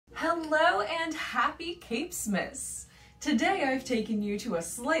Hello and happy Capesmas! Today I've taken you to a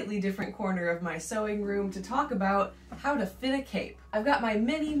slightly different corner of my sewing room to talk about how to fit a cape. I've got my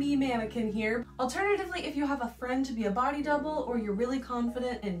mini me mannequin here. Alternatively, if you have a friend to be a body double or you're really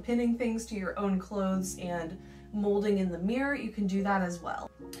confident in pinning things to your own clothes and molding in the mirror, you can do that as well.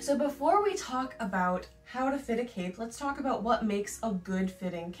 So before we talk about how to fit a cape, let's talk about what makes a good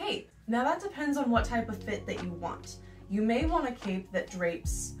fitting cape. Now that depends on what type of fit that you want. You may want a cape that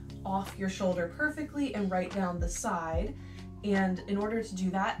drapes off your shoulder perfectly and right down the side, and in order to do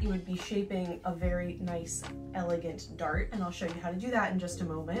that you would be shaping a very nice elegant dart, and I'll show you how to do that in just a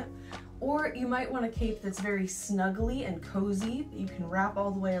moment. Or you might want a cape that's very snuggly and cozy that you can wrap all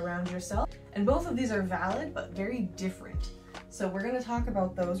the way around yourself, and both of these are valid but very different, so we're going to talk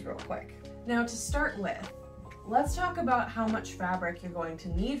about those real quick. Now to start with, let's talk about how much fabric you're going to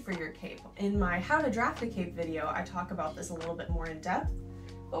need for your cape. In my how to draft a cape video I talk about this a little bit more in depth,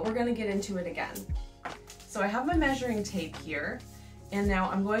 but we're going to get into it again. So I have my measuring tape here, and now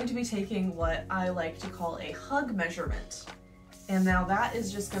I'm going to be taking what I like to call a hug measurement. And now that is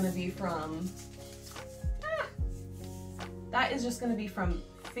just going to be from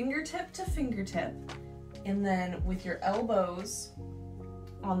fingertip to fingertip, and then with your elbows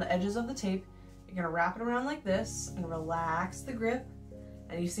on the edges of the tape, you're going to wrap it around like this and relax the grip,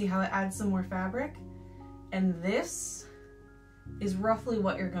 and you see how it adds some more fabric? And this is roughly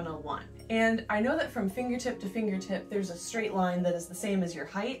what you're gonna want. And I know that from fingertip to fingertip there's a straight line that is the same as your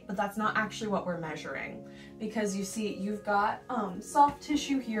height, but that's not actually what we're measuring, because you see you've got soft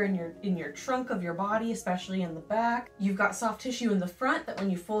tissue here in your trunk of your body, especially in the back. You've got soft tissue in the front that when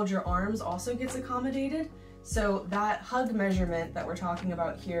you fold your arms also gets accommodated. So that hug measurement that we're talking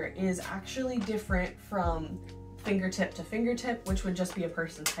about here is actually different from fingertip to fingertip, which would just be a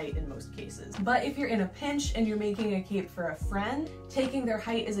person's height in most cases. But if you're in a pinch and you're making a cape for a friend, taking their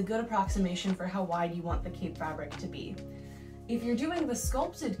height is a good approximation for how wide you want the cape fabric to be. If you're doing the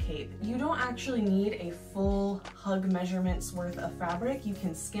sculpted cape, you don't actually need a full hug measurements worth of fabric. You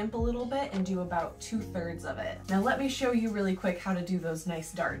can skimp a little bit and do about 2/3 of it. Now let me show you really quick how to do those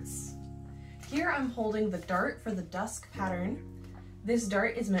nice darts. Here I'm holding the dart for the dusk pattern. This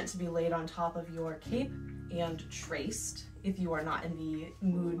dart is meant to be laid on top of your cape and traced if you are not in the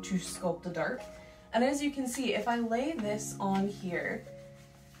mood to sculpt a dart. And as you can see, if I lay this on here,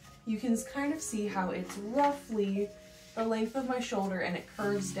 you can kind of see how it's roughly the length of my shoulder and it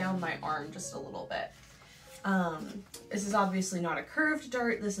curves down my arm just a little bit. This is obviously not a curved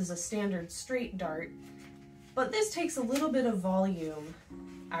dart, this is a standard straight dart, but this takes a little bit of volume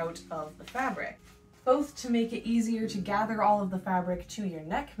out of the fabric, both to make it easier to gather all of the fabric to your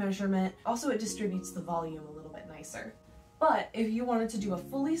neck measurement. Also, it distributes the volume a little bit nicer. But if you wanted to do a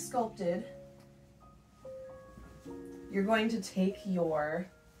fully sculpted, you're going to take your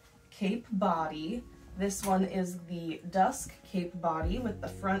cape body. This one is the dusk cape body with the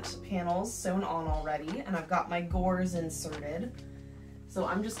front panels sewn on already, and I've got my gores inserted. So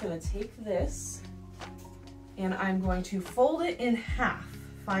I'm just going to take this and I'm going to fold it in half.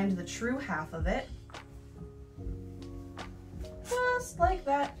 Find the true half of it. Just like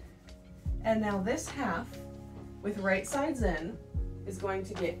that. And now this half, with right sides in, is going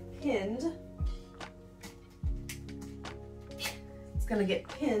to get pinned. It's going to get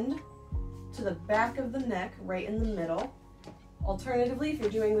pinned to the back of the neck, right in the middle. Alternatively, if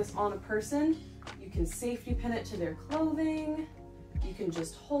you're doing this on a person, you can safety pin it to their clothing. You can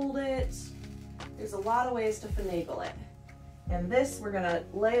just hold it. There's a lot of ways to finagle it. And this we're going to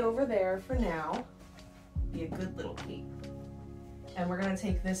lay over there for now. Be a good little cape. And we're going to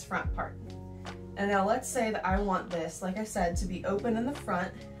take this front part. And now let's say that I want this, like I said, to be open in the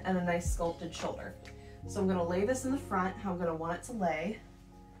front and a nice sculpted shoulder. So I'm going to lay this in the front, how I'm going to want it to lay.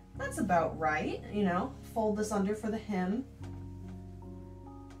 That's about right, you know. Fold this under for the hem.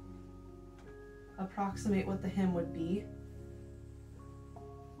 Approximate what the hem would be.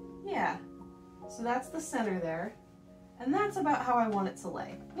 Yeah, so that's the center there. And that's about how I want it to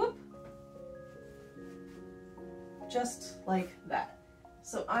lay. Whoop! Just like that.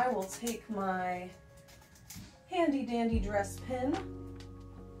 So I will take my handy dandy dress pin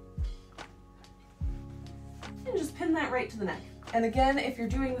and just pin that right to the neck. And again, if you're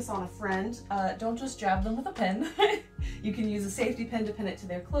doing this on a friend, don't just jab them with a pin. You can use a safety pin to pin it to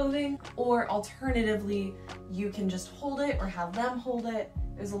their clothing, or alternatively, you can just hold it or have them hold it.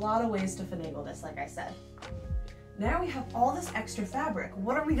 There's a lot of ways to finagle this, like I said. Now we have all this extra fabric.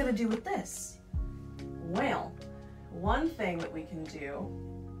 What are we gonna do with this? Well, one thing that we can do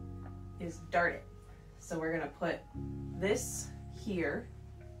is dart it. So we're gonna put this here.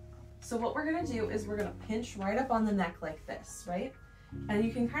 So what we're gonna do is we're gonna pinch right up on the neck like this, right? And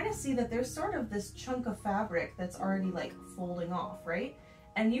you can kind of see that there's sort of this chunk of fabric that's already like folding off, right?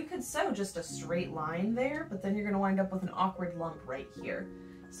 And you could sew just a straight line there, but then you're gonna wind up with an awkward lump right here.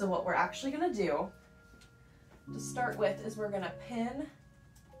 So what we're actually gonna do to start with is we're gonna pin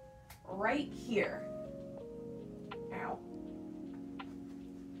right here. Ow.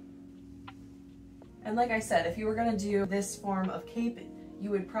 And like I said, if you were gonna do this form of cape, you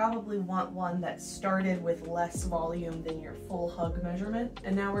would probably want one that started with less volume than your full hug measurement.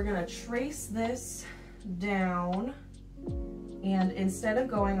 And now we're gonna trace this down, and instead of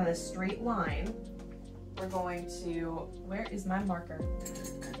going on a straight line, we're going to, where is my marker?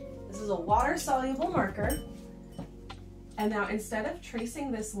 This is a water-soluble marker. And now instead of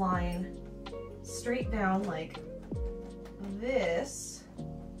tracing this line straight down like this,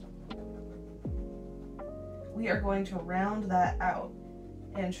 we are going to round that out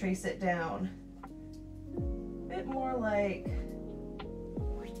and trace it down a bit more like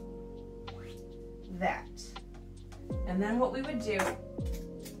that. And then what we would do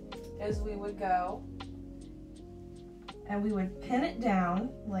is we would go and we would pin it down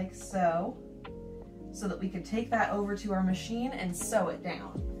like so that we could take that over to our machine and sew it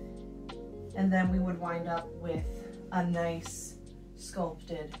down. And then we would wind up with a nice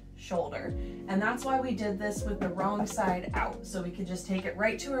sculpted shoulder. And that's why we did this with the wrong side out, so we could just take it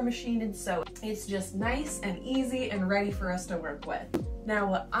right to our machine and sew it. It's just nice and easy and ready for us to work with. Now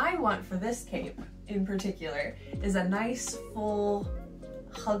what I want for this cape in particular is a nice, full,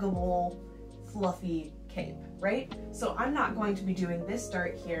 huggable, fluffy cape, right? So I'm not going to be doing this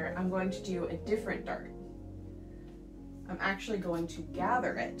dart here, I'm going to do a different dart. I'm actually going to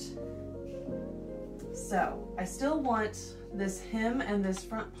gather it. So I still want this hem and this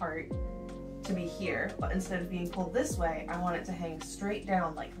front part to be here, but instead of being pulled this way, I want it to hang straight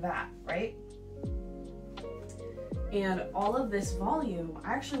down like that, right? And all of this volume,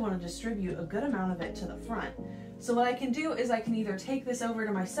 I actually want to distribute a good amount of it to the front. So what I can do is I can either take this over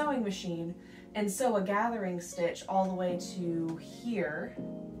to my sewing machine and sew a gathering stitch all the way to here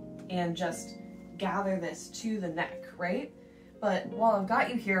and just gather this to the neck, right? But while I've got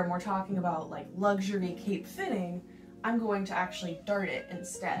you here and we're talking about like luxury cape fitting, I'm going to actually dart it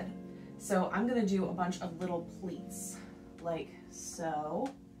instead. So I'm gonna do a bunch of little pleats, like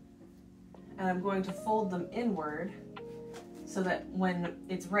so. And I'm going to fold them inward so that when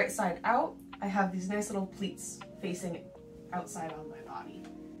it's right side out, I have these nice little pleats facing outside on my body.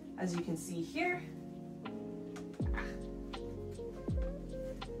 As you can see here,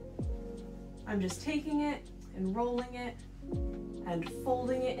 I'm just taking it and rolling it and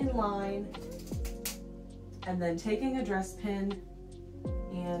folding it in line, and then taking a dress pin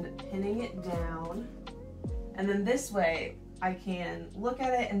and pinning it down. And then this way I can look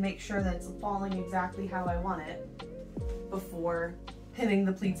at it and make sure that it's falling exactly how I want it before pinning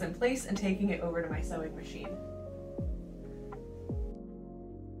the pleats in place and taking it over to my sewing machine.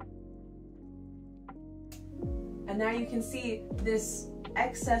 And now you can see this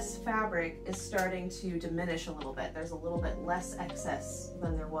excess fabric is starting to diminish a little bit. There's a little bit less excess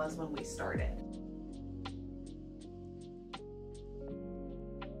than there was when we started.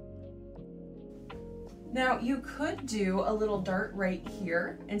 Now you could do a little dart right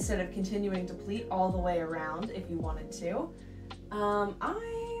here instead of continuing to pleat all the way around if you wanted to. I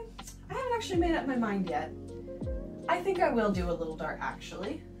haven't actually made up my mind yet. I think I will do a little dart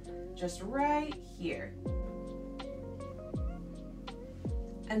actually, just right here.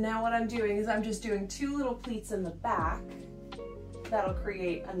 And now what I'm doing is I'm just doing 2 little pleats in the back. That'll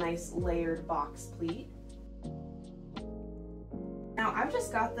create a nice layered box pleat. Now I've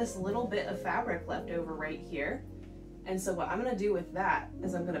just got this little bit of fabric left over right here. And so what I'm gonna do with that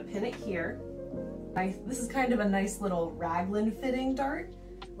is I'm gonna pin it here. This is kind of a nice little raglan fitting dart.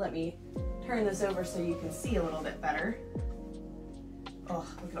 Let me turn this over so you can see a little bit better. Oh,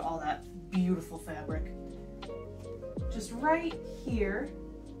 look at all that beautiful fabric. Just right here,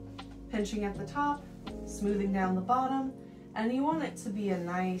 pinching at the top, smoothing down the bottom, and you want it to be a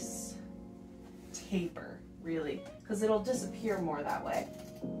nice taper, really, because it'll disappear more that way.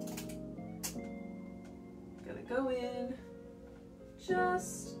 Gonna go in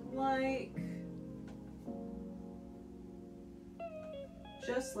just like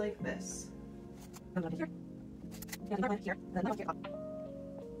this.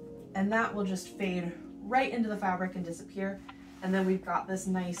 And that will just fade right into the fabric and disappear. And then we've got this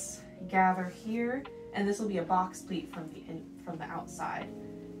nice gather here, and this will be a box pleat from the outside.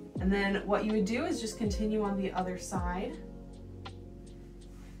 And then what you would do is just continue on the other side.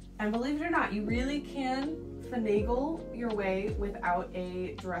 And believe it or not, you really can finagle your way without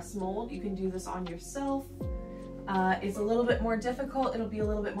a dress mold. You can do this on yourself. It's a little bit more difficult, it'll be a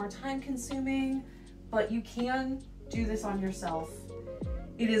little bit more time consuming, but you can do this on yourself.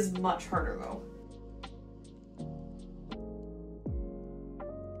 It is much harder though.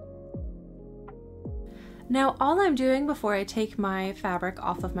 Now all I'm doing before I take my fabric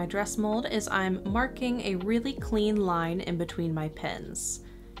off of my dress mold is I'm marking a really clean line in between my pins.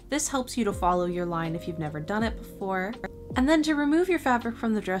 This helps you to follow your line if you've never done it before. And then to remove your fabric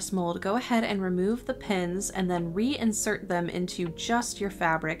from the dress mold, go ahead and remove the pins and then reinsert them into just your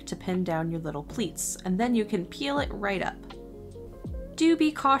fabric to pin down your little pleats, and then you can peel it right up. Do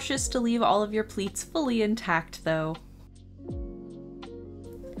be cautious to leave all of your pleats fully intact though.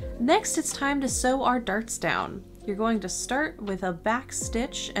 Next, it's time to sew our darts down. You're going to start with a back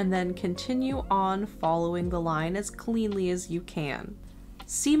stitch and then continue on following the line as cleanly as you can.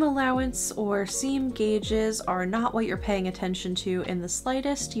 Seam allowance or seam gauges are not what you're paying attention to in the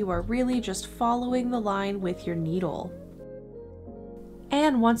slightest. You are really just following the line with your needle.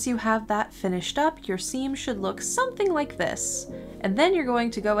 And once you have that finished up, your seam should look something like this. And then you're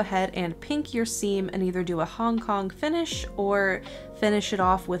going to go ahead and pink your seam and either do a Hong Kong finish or finish it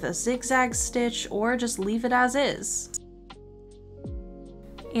off with a zigzag stitch or just leave it as is.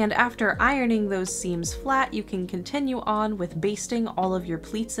 And after ironing those seams flat, you can continue on with basting all of your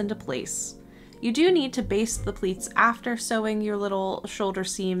pleats into place. You do need to baste the pleats after sewing your little shoulder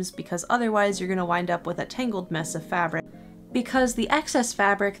seams because otherwise you're going to wind up with a tangled mess of fabric. Because the excess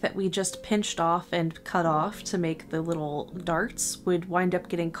fabric that we just pinched off and cut off to make the little darts would wind up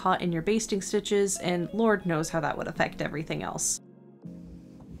getting caught in your basting stitches, and Lord knows how that would affect everything else.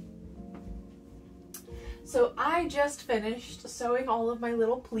 So I just finished sewing all of my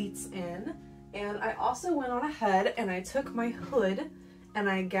little pleats in, and I also went on ahead and I took my hood and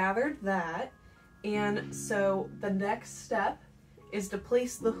I gathered that, and so the next step is to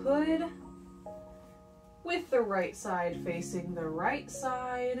place the hood with the right side facing the right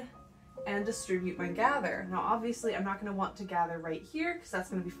side and distribute my gather. Now obviously I'm not going to want to gather right here because that's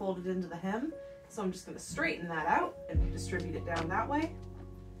going to be folded into the hem, so I'm just going to straighten that out and distribute it down that way.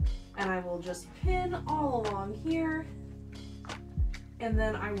 And I will just pin all along here, and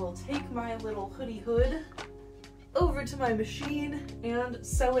then I will take my little hoodie hood over to my machine and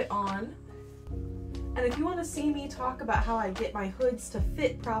sew it on. And if you want to see me talk about how I get my hoods to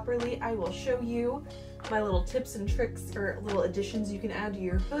fit properly, I will show you my little tips and tricks or little additions you can add to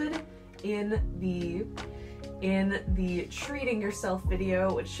your hood in the treating yourself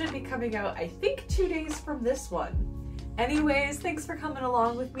video, which should be coming out I think 2 days from this one. Anyways, thanks for coming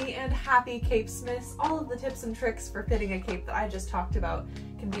along with me, and happy Capesmiths. All of the tips and tricks for fitting a cape that I just talked about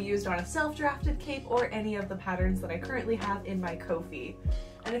can be used on a self-drafted cape or any of the patterns that I currently have in my Ko-fi.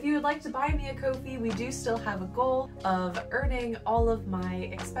 And if you would like to buy me a Ko-fi, we do still have a goal of earning all of my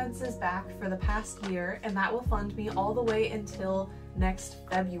expenses back for the past year, and that will fund me all the way until next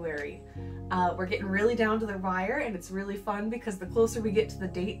February. We're getting really down to the wire, and it's really fun because the closer we get to the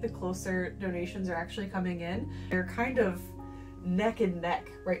date, the closer donations are actually coming in. They're kind of neck and neck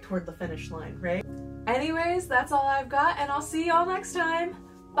right toward the finish line, right? Anyways, that's all I've got, and I'll see y'all next time.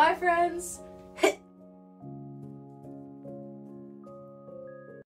 Bye, friends!